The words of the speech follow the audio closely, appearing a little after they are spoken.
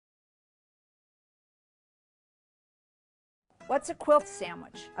What's a quilt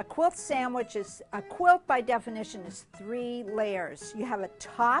sandwich? A quilt sandwich is, a quilt by definition is 3 layers. You have a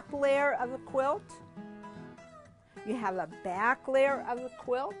top layer of a quilt, you have a back layer of a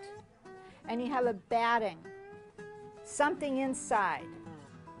quilt, and you have a batting, something inside.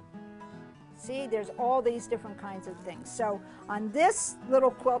 See, there's all these different kinds of things. So on this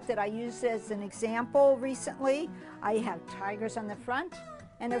little quilt that I used as an example recently, I have tigers on the front,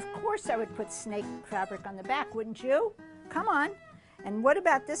 and of course I would put snake fabric on the back, wouldn't you? Come on. And what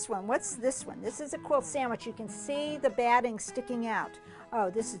about this one? What's this one? This is a quilt sandwich. You can see the batting sticking out. Oh,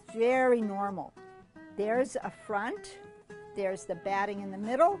 this is very normal. There's a front, there's the batting in the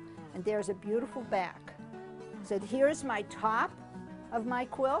middle, and there's a beautiful back. So here's my top of my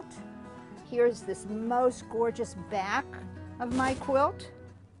quilt. Here's this most gorgeous back of my quilt.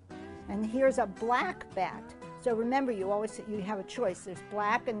 And here's a black back. So remember, you have a choice. There's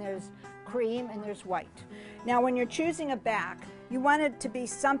black and there's cream and there's white. Now when you're choosing a back, you want it to be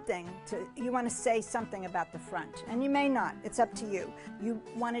something, you want to say something about the front. And you may not, it's up to you. You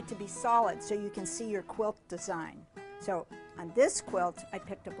want it to be solid so you can see your quilt design. So on this quilt, I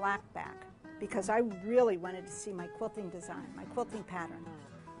picked a black back because I really wanted to see my quilting design, my quilting pattern.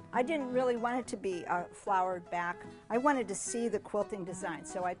 I didn't really want it to be a flowered back. I wanted to see the quilting design,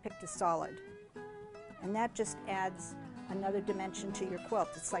 so I picked a solid. And that just adds another dimension to your quilt.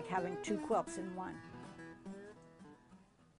 It's like having 2 quilts in one.